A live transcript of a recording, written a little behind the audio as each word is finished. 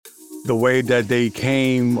the way that they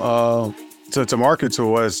came to market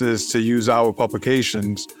to us is to use our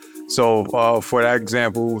publications. So for that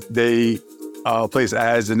example, they placed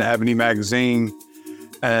ads in Ebony magazine,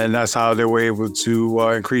 and that's how they were able to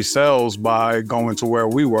increase sales by going to where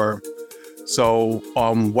we were. So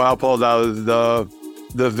what I pulled out of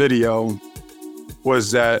the video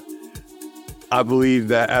was that I believe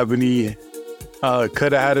that Ebony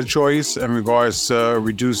could have had a choice in regards to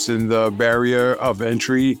reducing the barrier of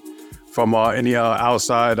entry from any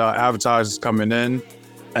outside advertisers coming in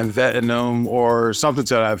and vetting them or something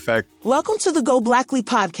to that effect. Welcome to the Go Blackly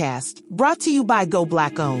podcast, brought to you by Go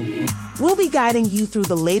Black Owned. We'll be guiding you through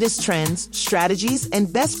the latest trends, strategies,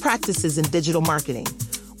 and best practices in digital marketing.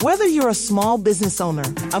 Whether you're a small business owner,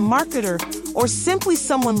 a marketer, or simply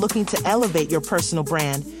someone looking to elevate your personal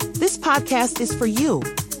brand, this podcast is for you.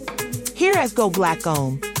 Here at Go Black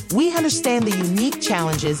Owned, we understand the unique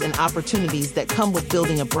challenges and opportunities that come with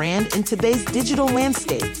building a brand in today's digital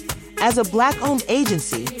landscape. As a Black-owned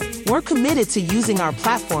agency, we're committed to using our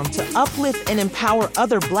platform to uplift and empower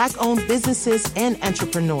other Black-owned businesses and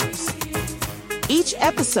entrepreneurs. Each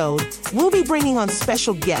episode, we'll be bringing on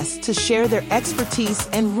special guests to share their expertise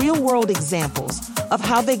and real-world examples of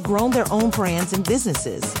how they've grown their own brands and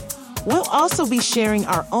businesses. We'll also be sharing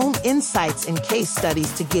our own insights and case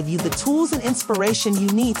studies to give you the tools and inspiration you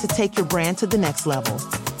need to take your brand to the next level.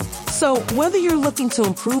 So whether you're looking to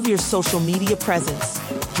improve your social media presence,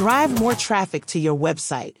 drive more traffic to your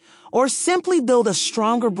website, or simply build a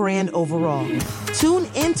stronger brand overall, tune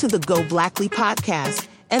into the Go Blackly podcast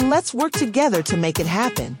and let's work together to make it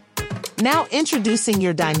happen. Now introducing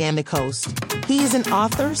your dynamic host. He is an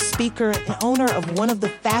author, speaker, and owner of one of the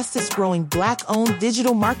fastest growing Black-owned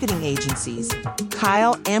digital marketing agencies,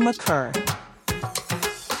 Kyle Amaker.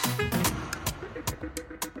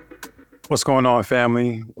 What's going on,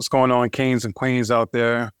 family? What's going on, kings and queens out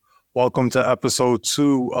there? Welcome to episode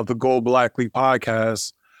 2 of the Go Blackly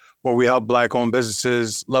podcast, where we help Black-owned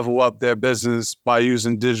businesses level up their business by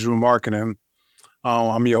using digital marketing.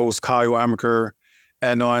 I'm your host, Kyle Amaker.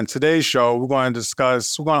 And on today's show, we're going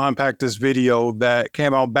to unpack this video that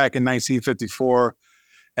came out back in 1954.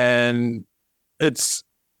 And it's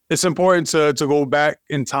important to go back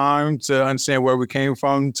in time to understand where we came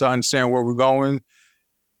from, to understand where we're going,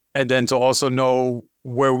 and then to also know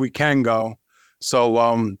where we can go.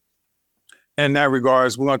 So in that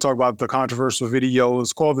regards, we're going to talk about the controversial video.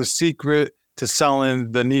 It's called The Secret to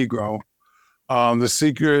Selling the Negro. The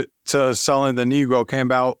Secret to Selling the Negro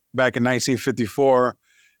came out back in 1954.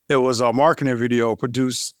 It was a marketing video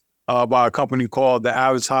produced by a company called the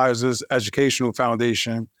Advertisers Educational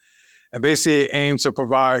Foundation. And basically it aimed to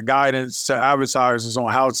provide guidance to advertisers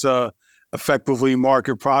on how to effectively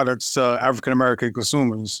market products to African-American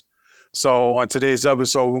consumers. So on today's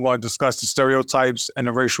episode, we're going to discuss the stereotypes and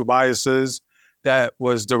the racial biases that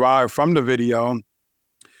was derived from the video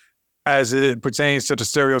as it pertains to the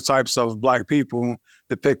stereotypes of Black people,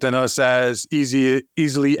 depicting us as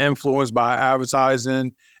easily influenced by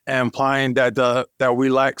advertising and implying that we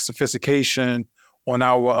lack sophistication on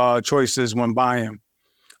our choices when buying.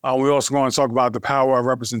 We're also going to talk about the power of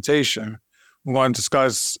representation. We're going to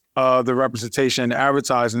discuss the representation in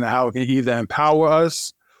advertising and how it can either empower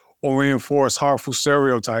us or reinforce harmful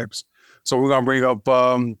stereotypes. So we're going to bring up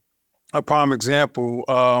a prime example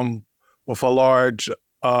with a large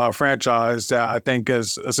franchise that I think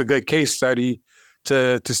is a good case study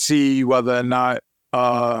to see whether or not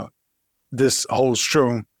this holds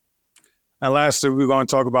true. And lastly, we're going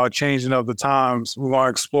to talk about changing of the times. We're going to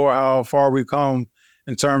explore how far we come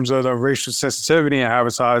in terms of the racial sensitivity in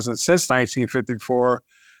advertising since 1954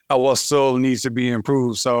 and what still needs to be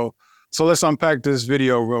improved. So let's unpack this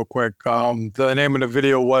video real quick. The name of the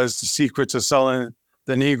video was The Secret to Selling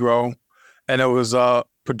the Negro, and it was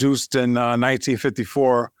produced in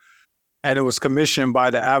 1954, and it was commissioned by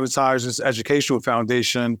the Advertisers Educational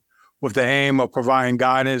Foundation with the aim of providing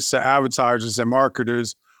guidance to advertisers and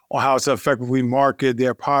marketers on how to effectively market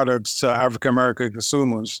their products to African-American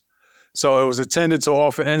consumers. So it was intended to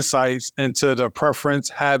offer insights into the preference,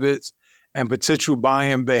 habits, and potential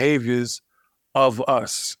buying behaviors of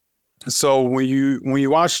us. So when you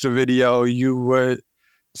watch the video, you would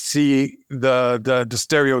see the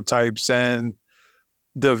stereotypes, and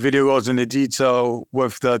the video goes into detail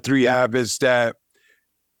with the 3 habits that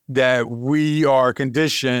we are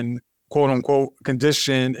conditioned, quote unquote,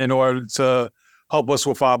 conditioned in order to help us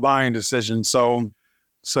with our buying decisions. So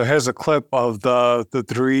here's a clip of the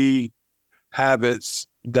 3 habits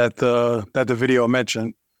that the video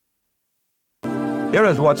mentioned. Here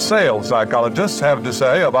is what sales psychologists have to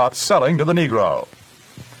say about selling to the Negro.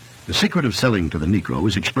 The secret of selling to the Negro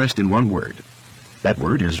is expressed in one word: That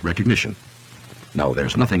word is recognition. Now,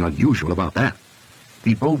 there's nothing unusual about that.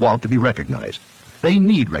 People want to be recognized. They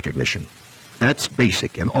need recognition. That's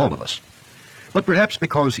basic in all of us. But perhaps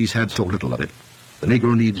because he's had so little of it, the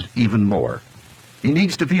Negro needs even more. He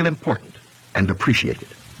needs to feel important and appreciated.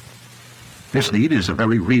 This need is a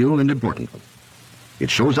very real and important one.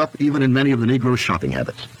 It shows up even in many of the Negro's shopping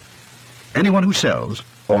habits. Anyone who sells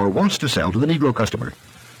or wants to sell to the Negro customer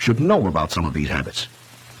should know about some of these habits.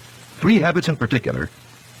 3 habits in particular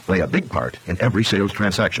play a big part in every sales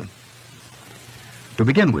transaction. To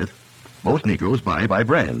begin with, most Negroes buy by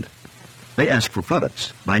brand. They ask for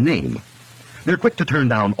products by name. They're quick to turn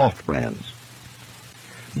down off-brands.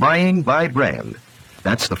 Buying by brand,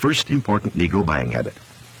 that's the first important Negro buying habit.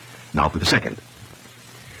 Now for the second.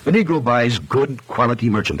 The Negro buys good quality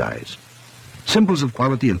merchandise. Symbols of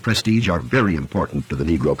quality and prestige are very important to the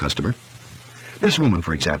Negro customer. This woman,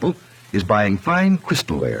 for example, is buying fine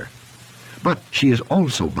crystalware, but she is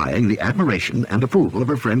also buying the admiration and approval of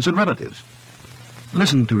her friends and relatives.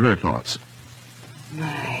 Listen to her thoughts.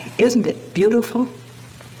 My, isn't it beautiful?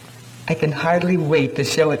 I can hardly wait to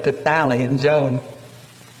show it to Sally and Joan.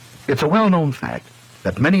 It's a well-known fact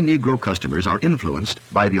that many Negro customers are influenced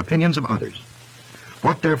by the opinions of others.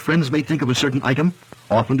 What their friends may think of a certain item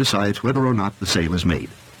often decides whether or not the sale is made.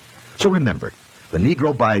 So remember, the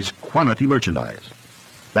Negro buys quality merchandise.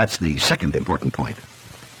 That's the second important point.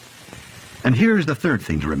 And here's the third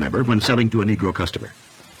thing to remember when selling to a Negro customer.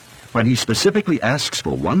 When he specifically asks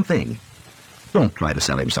for one thing, don't try to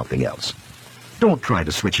sell him something else. Don't try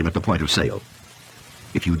to switch him at the point of sale.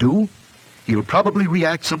 If you do, he'll probably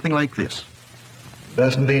react something like this.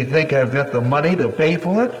 Doesn't he think I've got the money to pay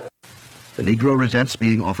for it? The Negro resents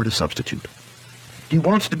being offered a substitute. He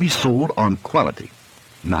wants to be sold on quality,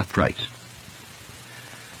 not price.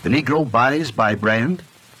 The Negro buys by brand,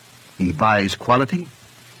 he buys quality,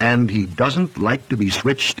 and he doesn't like to be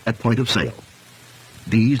switched at point of sale.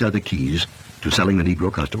 These are the keys to selling the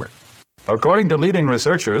Negro customer. According to leading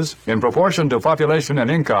researchers, in proportion to population and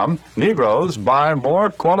income, Negroes buy more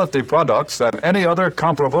quality products than any other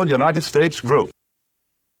comparable United States group.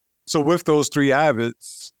 So with those 3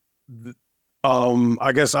 habits,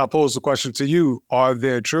 I guess I'll pose the question to you: are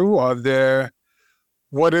they true?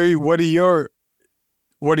 What are your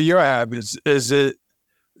habits? Is it,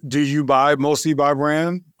 do you buy mostly by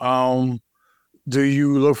brand? Do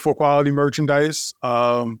you look for quality merchandise?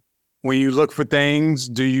 When you look for things,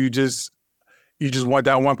 do you just want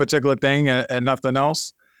that one particular thing and nothing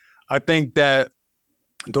else? I think that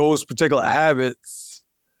those particular habits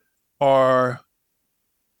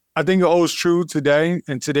I think it holds true today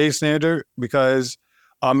in today's standard, because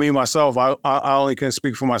me myself, I only can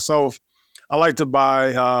speak for myself. I like to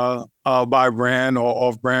buy brand or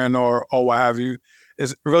off brand or what have you.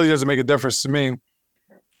 It really doesn't make a difference to me.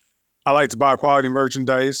 I like to buy quality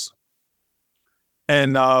merchandise,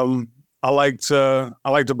 and I like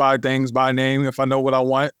to buy things by name. If I know what I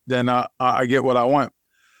want, then I get what I want.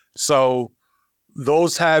 So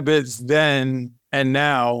those habits then and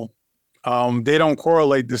now, they don't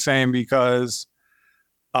correlate the same, because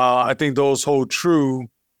I think those hold true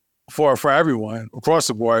for everyone across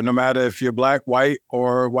the board, no matter if you're black, white,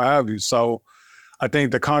 or what have you. So I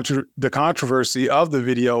think the controversy of the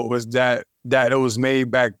video was that it was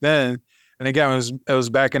made back then. And again, it was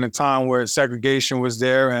back in a time where segregation was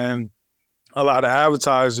there, and a lot of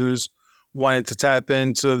advertisers wanted to tap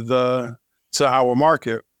into our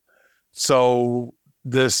market. So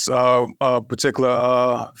this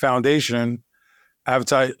particular foundation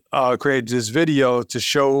created this video to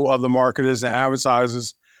show other marketers and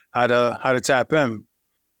advertisers how to tap in.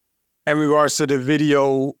 In regards to the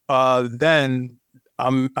video, then I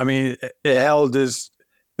mean,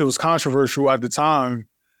 it was controversial at the time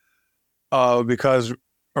because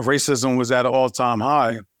racism was at an all-time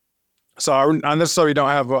high. So I necessarily don't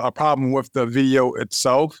have a problem with the video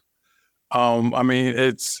itself. I mean,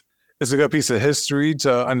 it's a good piece of history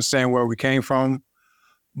to understand where we came from.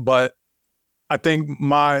 But I think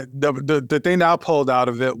the thing that I pulled out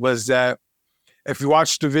of it was that if you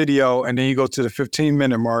watch the video and then you go to the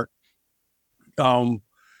 15-minute mark,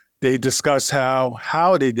 they discuss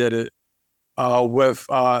how they did it with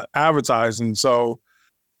advertising. So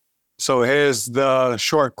here's the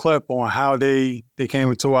short clip on how they came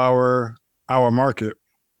into our market.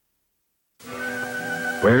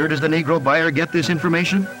 Where does the Negro buyer get this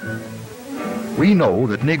information? We know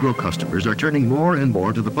that Negro customers are turning more and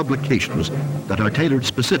more to the publications that are tailored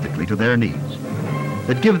specifically to their needs,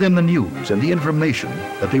 that give them the news and the information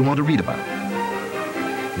that they want to read about.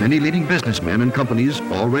 Many leading businessmen and companies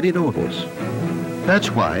already know this. That's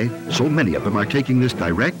why so many of them are taking this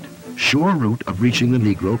direct, sure route of reaching the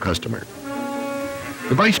Negro customer.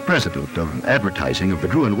 The vice president of advertising of the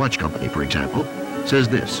Drew & Watch Company, for example, says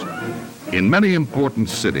this. In many important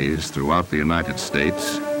cities throughout the United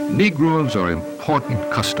States, Negroes are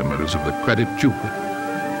important customers of the credit jeweler.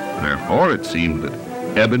 Therefore, it seemed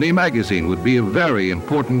that Ebony magazine would be a very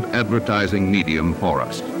important advertising medium for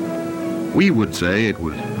us. We would say it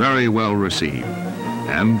was very well received,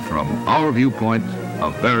 and from our viewpoint, a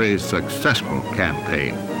very successful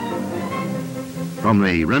campaign. From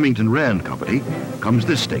the Remington Rand Company comes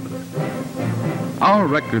this statement. Our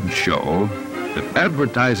records show that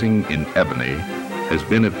advertising in Ebony has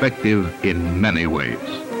been effective in many ways.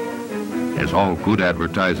 As all good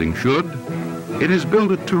advertising should, it has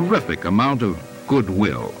built a terrific amount of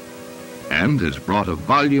goodwill and has brought a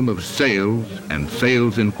volume of sales and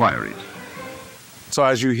sales inquiries. So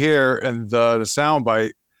as you hear in the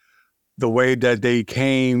soundbite, the way that they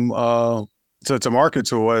came to market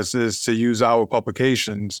to us is to use our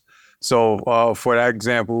publications. So for that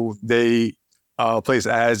example, they placed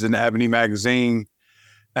ads in the Ebony magazine,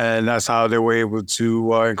 and that's how they were able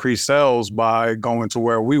to increase sales by going to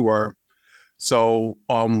where we were. So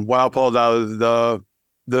what I pulled out of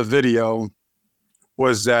the video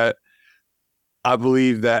was that I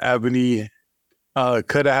believe that Ebony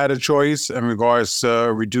could have had a choice in regards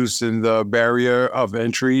to reducing the barrier of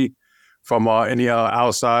entry from any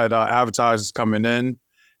outside advertisers coming in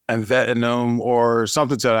and vetting them or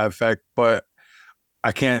something to that effect. But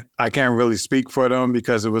I can't really speak for them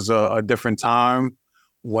because it was a different time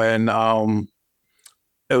when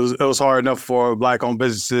it was hard enough for Black-owned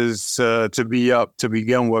businesses to be up to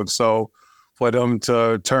begin with. So for them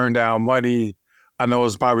to turn down money, I know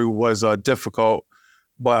it probably was difficult,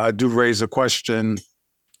 but I do raise a question.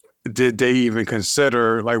 Did they even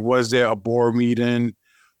consider, like, was there a board meeting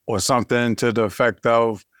or something to the effect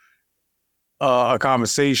of a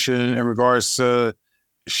conversation in regards to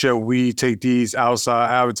should we take these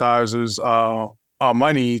outside advertisers'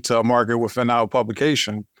 money to market within our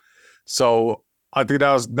publication? So I think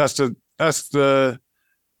that's the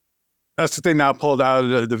thing that I pulled out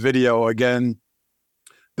of the video. Again,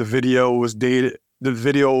 the video was dated. The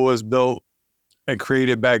video was built and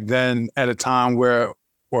created back then at a time where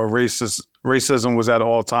racism was at an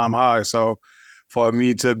all-time high. So for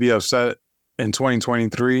me to be upset in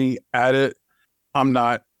 2023 at it, I'm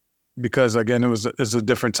not, because again, it's a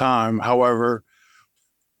different time. However,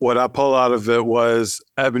 what I pull out of it was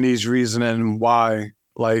Ebony's reasoning why.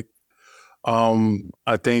 Like,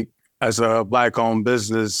 I think as a Black-owned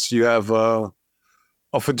business, you have a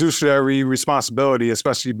fiduciary responsibility,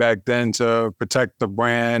 especially back then, to protect the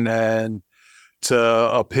brand and to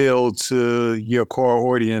appeal to your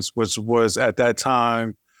core audience, which was at that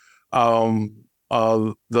time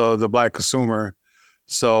the Black consumer.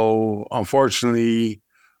 So unfortunately,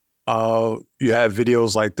 you have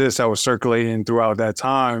videos like this that were circulating throughout that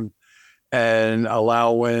time and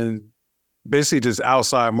allowing basically just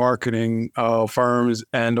outside marketing firms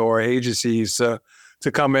and or agencies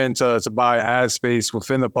to come in to buy ad space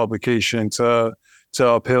within the publication to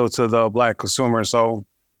appeal to the Black consumer. So,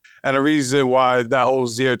 and the reason why that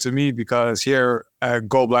holds dear to me, because here at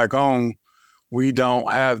Go Black Owned, we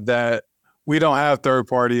don't have that. We don't have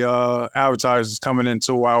third-party advertisers coming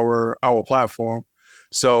into our platform.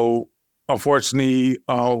 So unfortunately,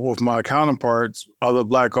 with my counterparts, other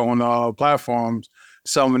Black-owned platforms,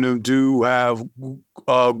 some of them do have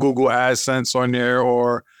Google AdSense on there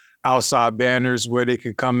or outside banners where they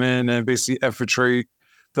can come in and basically infiltrate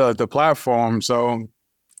the platform. So,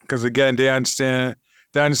 because again, they understand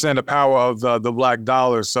the power of the Black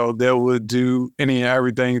dollar, so they would do any and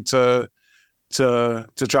everything to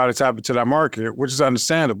try to tap into that market, which is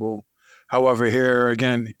understandable. However, here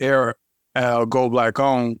again, here at Go Black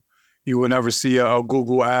Owned, you will never see a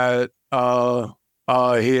Google ad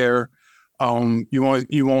here. You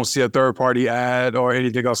won't see a third party ad or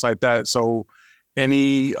anything else like that. So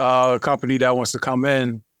any company that wants to come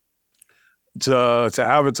in to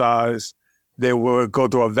advertise, they will go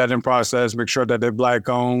through a vetting process, make sure that they're Black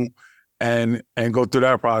owned, and go through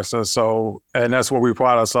that process. So, and that's what we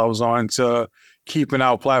pride ourselves on, to keeping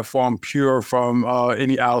our platform pure from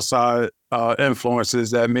any outside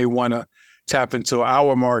influences that may want to tap into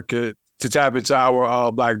our market, to tap into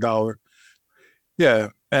our Black dollar. Yeah,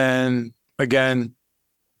 and again,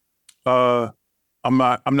 I'm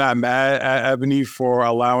not mad at Ebony for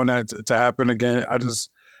allowing that to happen. Again, I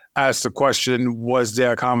just asked the question: was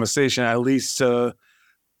there a conversation, at least to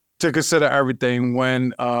consider everything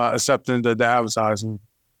when accepting the advertising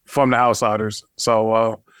from the outsiders?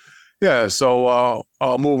 So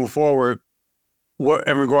moving forward, what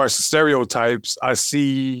in regards to stereotypes, I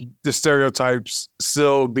see the stereotypes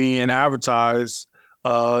still being advertised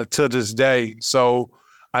to this day. So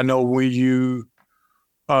I know when you,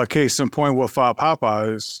 case in point with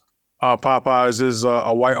Popeyes, Popeyes is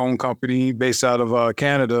a white-owned company based out of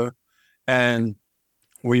Canada. And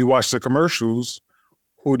when you watch the commercials,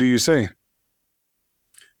 who do you see?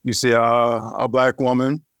 You see a black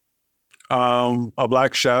woman, a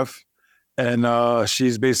black chef, and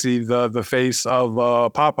she's basically the face of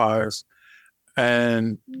Popeyes.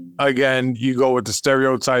 And again, you go with the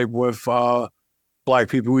stereotype with black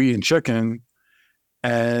people eating chicken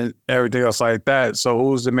and everything else like that. So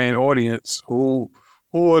who's the main audience? Who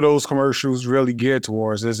are those commercials really geared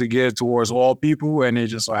towards? Is it geared towards all people and they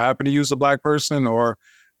just so happen to use a black person, or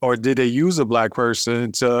did they use a black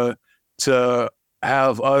person to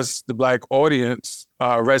have us, the black audience,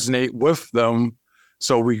 resonate with them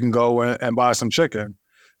so we can go and buy some chicken?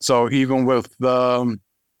 So even with the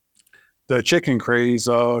chicken craze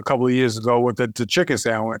a couple of years ago with the chicken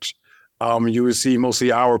sandwich, you would see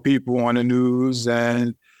mostly our people on the news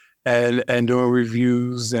and doing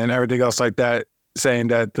reviews and everything else like that, saying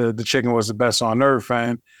that the chicken was the best on earth.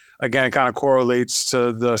 And again, it kind of correlates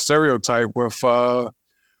to the stereotype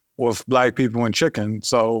with black people and chicken.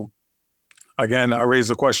 So again, I raise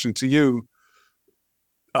the question to you: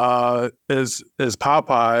 is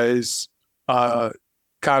Popeyes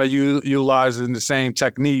kind of utilizing the same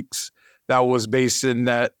techniques that was based in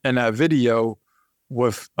that video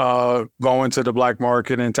with going to the black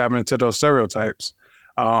market and tapping into those stereotypes?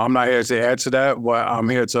 I'm not here to answer that, but I'm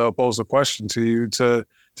here to pose a question to you to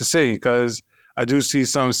see, because I do see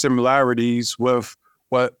some similarities with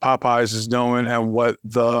what Popeyes is doing and what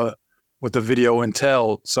the video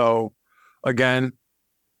entailed. So again,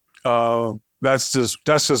 that's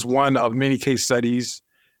just one of many case studies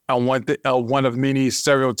and one of many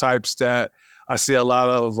stereotypes that I see a lot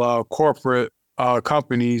of corporate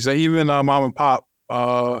companies and even mom and pop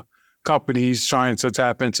companies trying to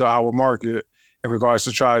tap into our market in regards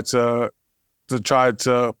to try to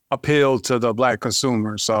appeal to the black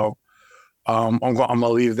consumer. So I'm gonna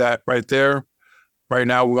leave that right there. Right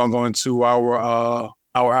now, we're gonna go into our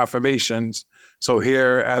affirmations. So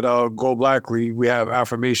here at Go Blackly, we have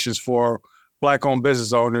affirmations for Black-owned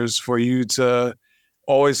business owners for you to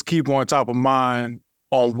always keep on top of mind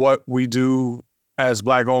on what we do as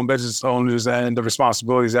Black-owned business owners and the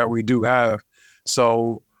responsibilities that we do have.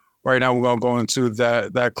 So right now, we're gonna go into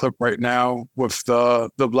that clip right now with the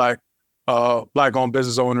Black-owned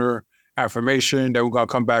business owner affirmation. Then we're gonna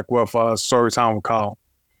come back with story time with Kyle.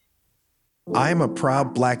 I am a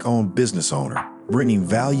proud Black-owned business owner, bringing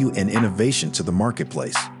value and innovation to the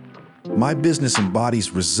marketplace. My business embodies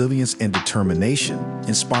resilience and determination,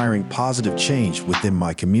 inspiring positive change within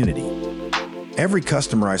my community. Every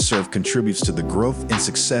customer I serve contributes to the growth and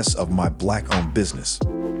success of my Black-owned business.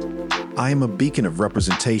 I am a beacon of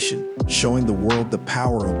representation, showing the world the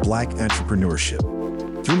power of Black entrepreneurship.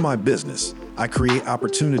 Through my business, I create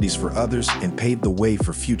opportunities for others and pave the way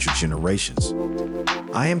for future generations.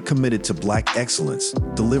 I am committed to Black excellence,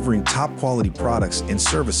 delivering top-quality products and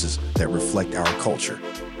services that reflect our culture.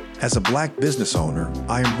 As a Black business owner,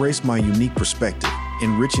 I embrace my unique perspective,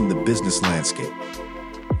 enriching the business landscape.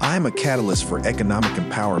 I am a catalyst for economic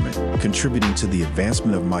empowerment, contributing to the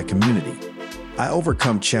advancement of my community. I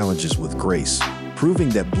overcome challenges with grace, proving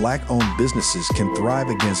that Black-owned businesses can thrive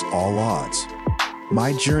against all odds.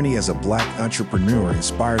 My journey as a Black entrepreneur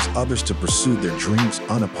inspires others to pursue their dreams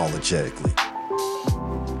unapologetically.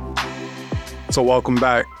 So welcome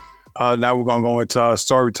back. Now we're gonna go into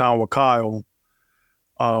story time with Kyle.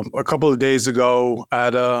 A couple of days ago, I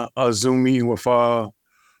had a Zoom meeting with a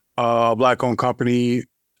Black-owned company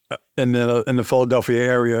in the Philadelphia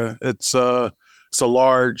area. It's a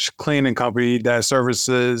large cleaning company that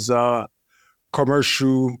services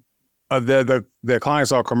commercial. Their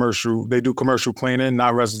clients are commercial. They do commercial cleaning,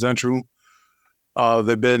 not residential.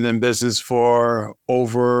 They've been in business for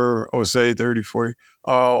over 30, 40,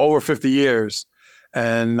 over 50 years.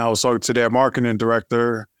 And I was talking to their marketing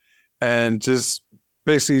director and just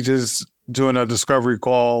basically just doing a discovery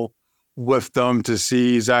call with them to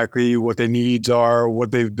see exactly what their needs are,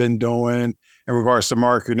 what they've been doing in regards to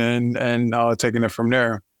marketing, and taking it from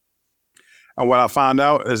there. And what I found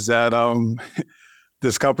out is that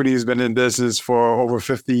this company has been in business for over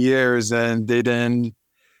 50 years, and they didn't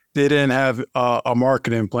have a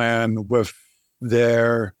marketing plan with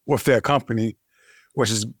their company,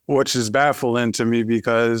 which is baffling to me,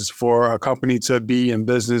 because for a company to be in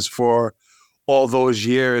business for all those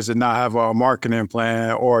years and not have a marketing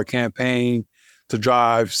plan or a campaign to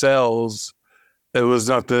drive sales, it was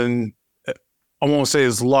nothing. I won't say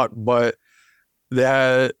it's luck, but they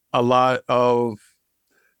had a lot of.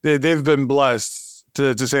 They've been blessed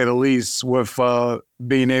to say the least, with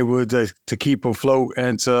being able to keep afloat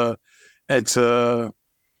and to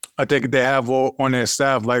I think they have on their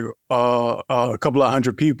staff like a couple of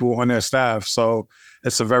hundred people on their staff. So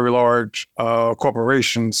it's a very large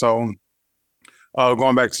corporation. So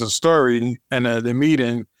going back to the story and the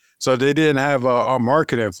meeting, so they didn't have a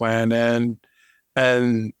marketing plan,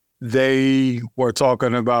 and they were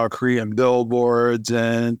talking about creating billboards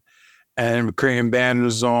and creating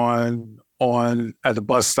banners on at the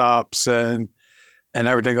bus stops and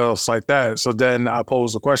everything else like that. So then I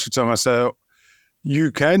posed a question to them. I said,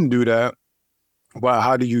 you can do that, but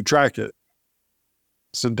how do you track it?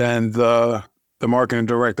 So then the marketing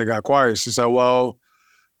director got quiet. She said, well,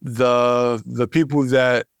 the people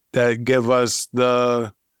that give us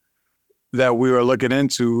that we were looking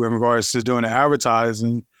into in regards to doing the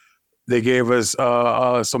advertising, they gave us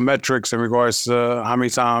some metrics in regards to how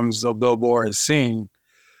many times a billboard is seen.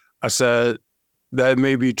 I said, that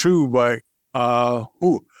may be true, but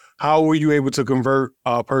how were you able to convert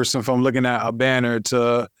a person from looking at a banner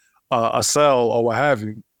to a sell or what have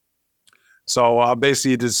you? So I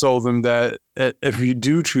basically just told them that if you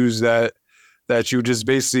do choose that you just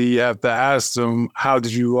basically have to ask them, how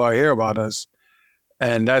did you hear about us?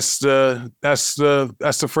 And that's the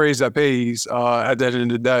phrase that pays at the end of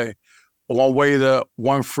the day.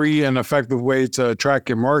 One free and effective way to track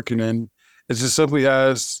your marketing is to simply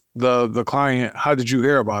ask the client, how did you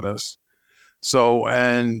hear about us? So,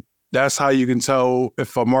 and that's how you can tell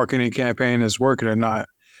if a marketing campaign is working or not.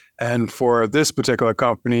 And for this particular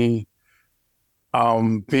company,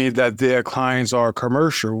 being that their clients are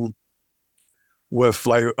commercial, with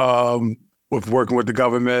with working with the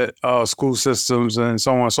government, school systems, and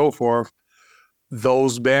so on and so forth,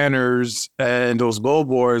 those banners and those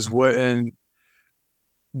billboards wouldn't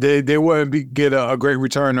get a great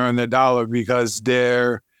return on their dollar, because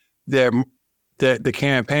the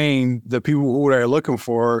campaign, the people who they're looking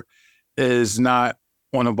for, is not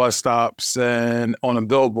on the bus stops and on a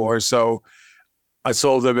billboard. So I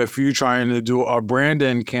told them, if you're trying to do a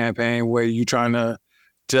branding campaign where you're trying to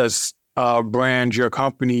just brand your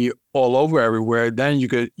company all over everywhere, then you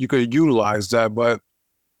could utilize that. But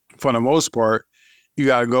for the most part, you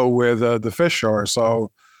got to go where the fish are.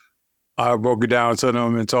 So I broke it down to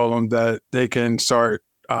them and told them that they can start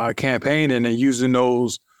campaigning and using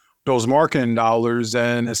those marketing dollars,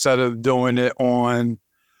 and instead of doing it on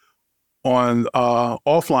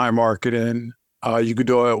offline marketing, you could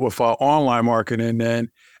do it with online marketing,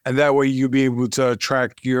 and that way you'll be able to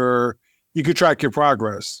track your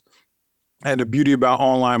progress. And the beauty about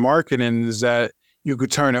online marketing is that you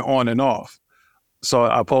could turn it on and off. So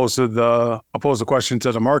I posed a question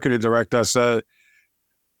to the marketing director. I said,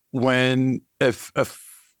 if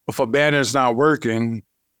a banner is not working,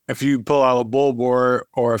 if you pull out a billboard,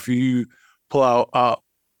 or if you pull out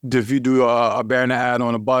if you do a banner ad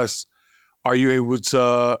on a bus, are you able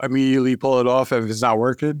to immediately pull it off if it's not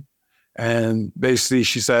working? And basically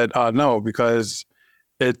she said, no, because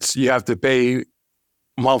you have to pay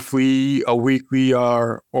monthly, a weekly,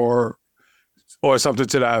 or something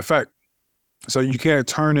to that effect. So you can't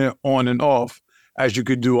turn it on and off as you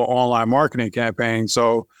could do an online marketing campaign.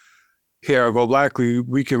 So here at Go Blackly,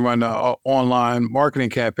 we can run an online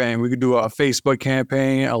marketing campaign. We could do a Facebook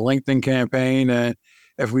campaign, a LinkedIn campaign, and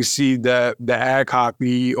if we see that the ad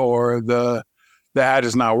copy or the ad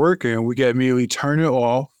is not working, we can immediately turn it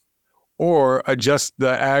off or adjust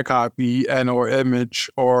the ad copy or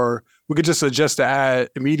image, or we could just adjust the ad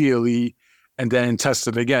immediately and then test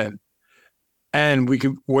it again. And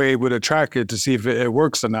we're able to track it to see if it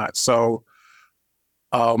works or not. So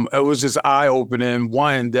it was just eye-opening,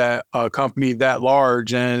 one, that a company that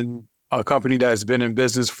large and a company that's been in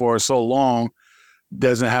business for so long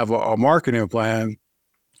doesn't have a marketing plan.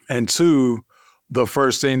 And two, the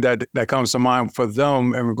first thing that comes to mind for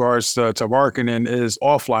them in regards to marketing is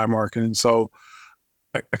offline marketing. So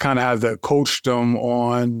I kind of have to coach them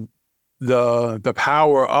on the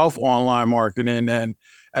power of online marketing and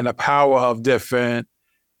the power of different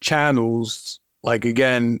channels. Like,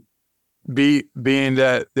 again, being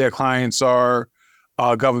that their clients are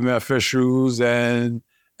government officials and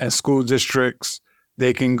school districts,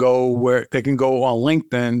 they can go on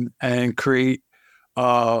LinkedIn and create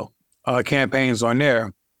campaigns on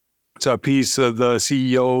there to appease to the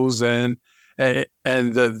CEOs and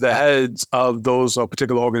the heads of those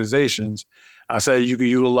particular organizations. I said you could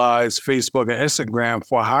utilize Facebook and Instagram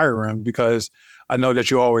for hiring, because I know that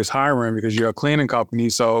you're always hiring because you're a cleaning company.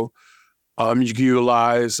 So you can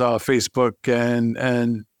utilize Facebook and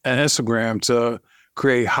Instagram to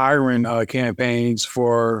create hiring campaigns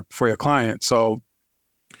for your clients. So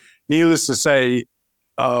needless to say,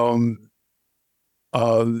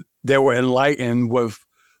 they were enlightened with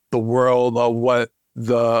the world of what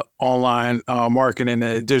the online marketing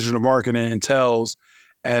and digital marketing entails,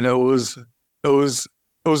 and it was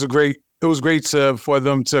great for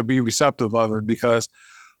them to be receptive of it, because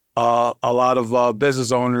a lot of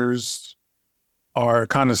business owners are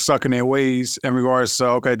kind of stuck in their ways in regards to,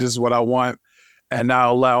 okay, this is what I want, and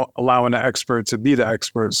now allowing the expert to be the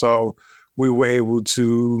expert. So we were able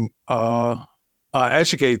to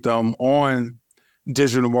educate them on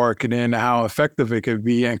digital marketing and how effective it could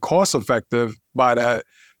be and cost effective by that.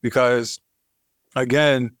 Because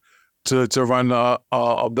again, to run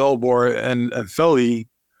a billboard in Philly,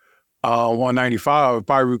 195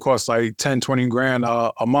 probably would cost like 10, 20 grand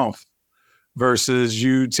a month, versus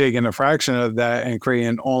you taking a fraction of that and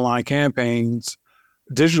creating online campaigns,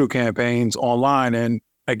 digital campaigns online. And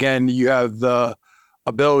again, you have the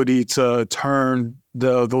ability to turn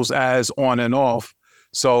those ads on and off.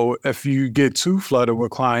 So if you get too flooded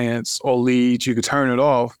with clients or leads, you could turn it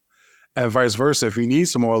off, and vice versa. If you need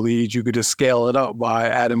some more leads, you could just scale it up by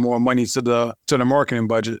adding more money to the marketing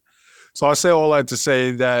budget. So I say all that to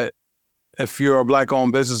say that if you're a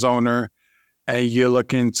Black-owned business owner and you're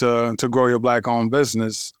looking to grow your Black-owned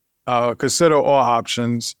business, consider all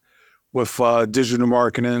options with digital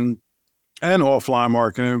marketing and offline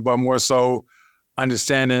marketing, but more so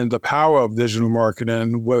understanding the power of digital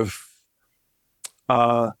marketing with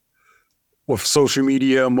social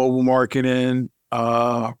media, mobile marketing,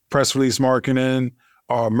 press release marketing,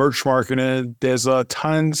 merch marketing. There's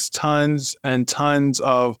tons and tons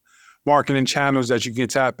of marketing channels that you can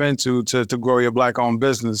tap into to grow your Black-owned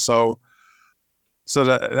business. So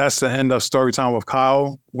that's the end of Storytime with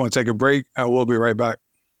Kyle. We're going to take a break, and we'll be right back.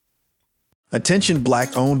 Attention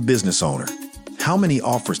Black-owned business owner. How many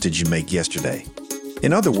offers did you make yesterday?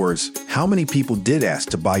 In other words, how many people did ask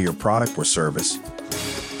to buy your product or service?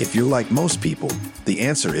 If you're like most people, the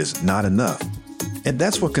answer is not enough. And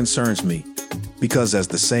that's what concerns me, because as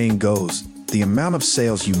the saying goes, the amount of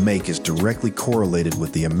sales you make is directly correlated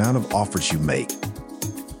with the amount of offers you make.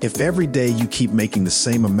 If every day you keep making the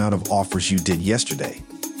same amount of offers you did yesterday,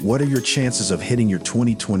 what are your chances of hitting your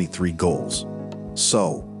 2023 goals?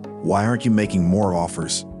 So, why aren't you making more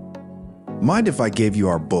offers? Mind if I gave you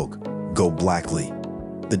our book, Go Blackly,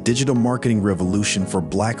 The Digital Marketing Revolution for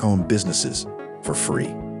Black-owned Businesses, for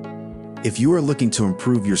free? If you are looking to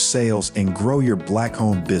improve your sales and grow your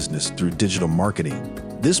Black-owned business through digital marketing,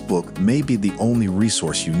 this book may be the only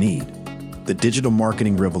resource you need. The Digital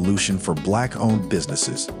Marketing Revolution for Black-owned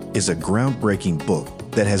Businesses is a groundbreaking book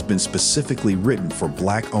that has been specifically written for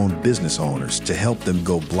Black-owned business owners to help them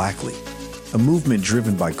go Blackly, a movement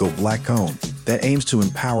driven by Go Black-owned that aims to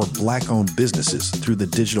empower Black-owned businesses through the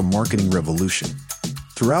digital marketing revolution.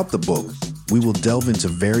 Throughout the book, we will delve into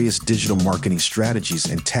various digital marketing strategies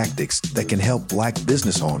and tactics that can help Black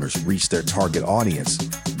business owners reach their target audience,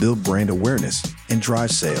 build brand awareness, and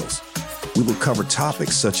drive sales. We will cover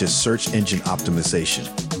topics such as search engine optimization,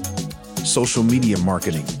 social media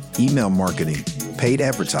marketing, email marketing, paid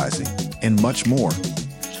advertising, and much more.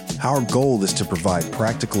 Our goal is to provide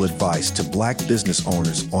practical advice to Black business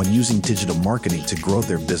owners on using digital marketing to grow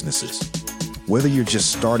their businesses. Whether you're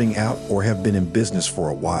just starting out or have been in business for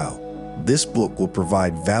a while, this book will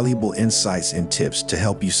provide valuable insights and tips to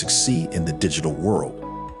help you succeed in the digital world.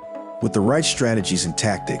 With the right strategies and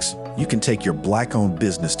tactics, you can take your Black-owned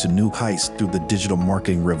business to new heights through the digital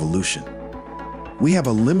marketing revolution. We have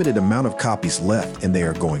a limited amount of copies left, and they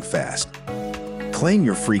are going fast. Claim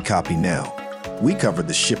your free copy now. We cover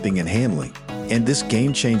the shipping and handling, and this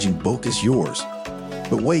game-changing book is yours.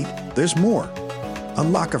 But wait, there's more.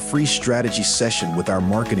 Unlock a free strategy session with our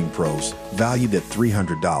marketing pros, valued at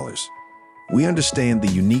 $300. We understand the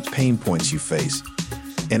unique pain points you face,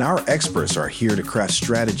 and our experts are here to craft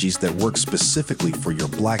strategies that work specifically for your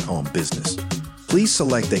Black-owned business. Please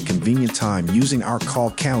select a convenient time using our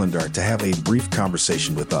call calendar to have a brief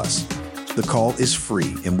conversation with us. The call is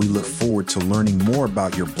free, and we look forward to learning more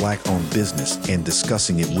about your Black-owned business and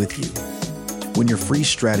discussing it with you. When your free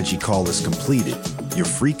strategy call is completed, your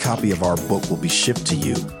free copy of our book will be shipped to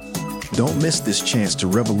you. Don't miss this chance to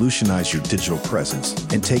revolutionize your digital presence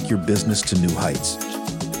and take your business to new heights.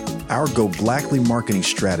 Our Go Blackly marketing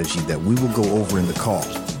strategy that we will go over in the call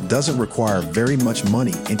doesn't require very much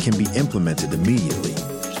money and can be implemented immediately.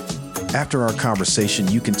 After our conversation,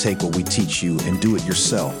 you can take what we teach you and do it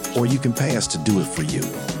yourself, or you can pay us to do it for you.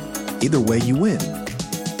 Either way, you win.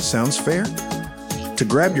 Sounds fair? To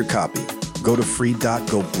grab your copy, go to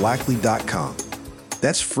free.goblackly.com.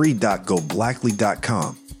 That's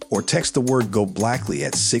free.goblackly.com, or text the word Go Blackly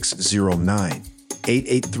at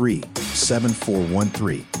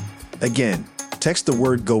 609-883-7413. Again, Text the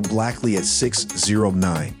word Go Blackly at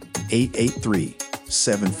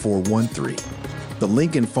 609-883-7413. The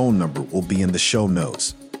link and phone number will be in the show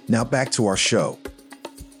notes. Now back to our show.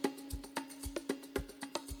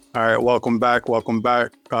 All right, welcome back. Now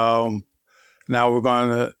we're going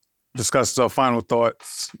to discuss my final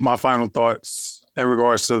thoughts in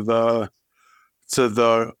regards to the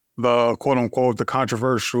quote unquote the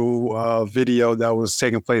controversial video that was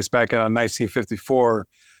taking place back in 1954,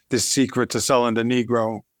 The Secret to Selling the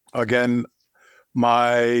Negro. Again,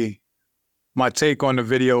 my take on the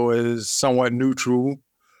video is somewhat neutral.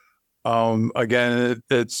 Again,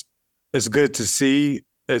 it's good to see.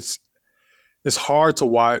 It's hard to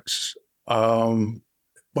watch,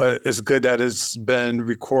 but it's good that it's been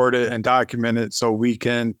recorded and documented so we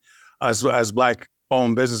can, as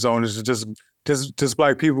Black-owned business owners, just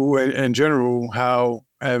Black people in general, how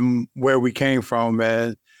and where we came from,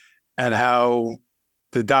 and how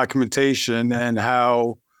the documentation and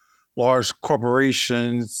how large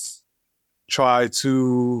corporations try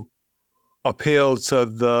to appeal to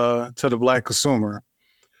the Black consumer.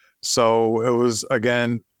 So it was,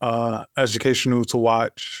 again, educational to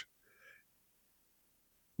watch.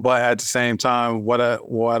 But at the same time, what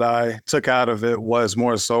I took out of it was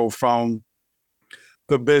more so from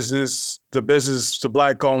the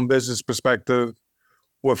Black-owned business perspective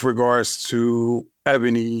with regards to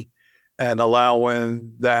Ebony and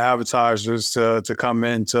allowing the advertisers to come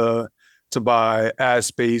in to buy ad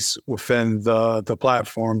space within the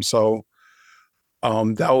platform. So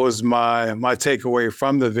that was my takeaway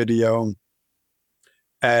from the video.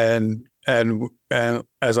 And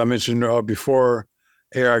as I mentioned before,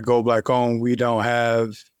 here at Go Black Owned, we don't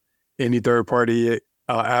have any third-party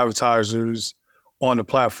advertisers on the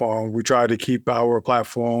platform. We try to keep our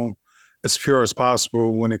platform as pure as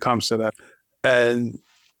possible when it comes to that. And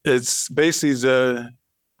it's basically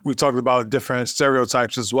we talked about different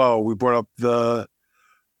stereotypes as well. We brought up the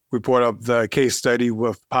case study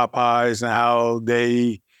with Popeyes and how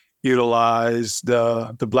they utilize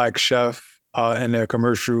the Black chef in their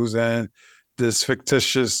commercials and this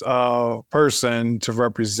fictitious person to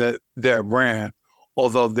represent their brand.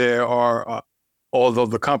 Although the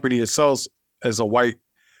company itself is a white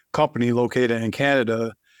company located in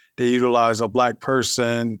Canada, they utilize a Black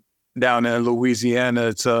person down in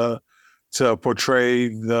Louisiana to portray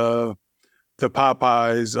the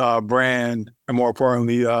Popeyes brand, and more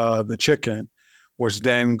importantly, the chicken, which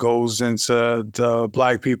then goes into the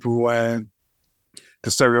Black people and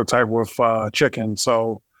the stereotype with chicken.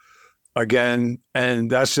 So again,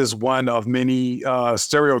 and that's just one of many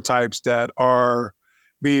stereotypes that are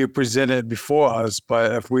being presented before us.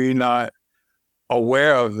 But if we're not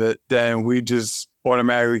aware of it, then we just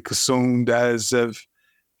automatically consume that as if,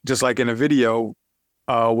 just like in a video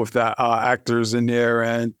with the actors in there,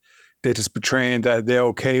 and they're just portraying that they're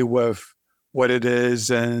okay with what it is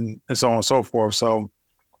and so on and so forth. So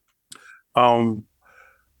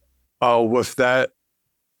with that,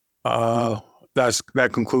 that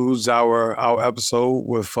concludes our episode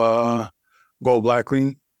with Go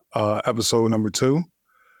Blackly, episode number 2.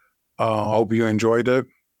 I hope you enjoyed it.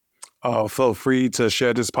 Feel free to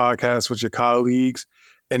share this podcast with your colleagues,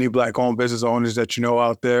 any Black-owned business owners that you know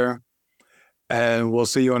out there, and we'll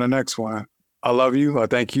see you on the next one. I love you. I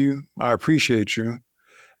thank you. I appreciate you,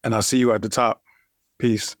 and I'll see you at the top.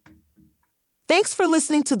 Peace. Thanks for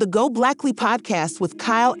listening to the Go Blackly podcast with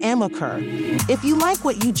Kyle Amaker. If you like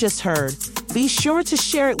what you just heard, be sure to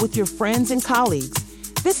share it with your friends and colleagues.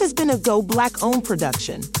 This has been a Go Black Owned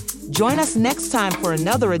production. Join us next time for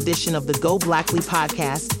another edition of the Go Blackly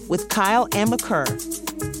podcast with Kyle Amaker.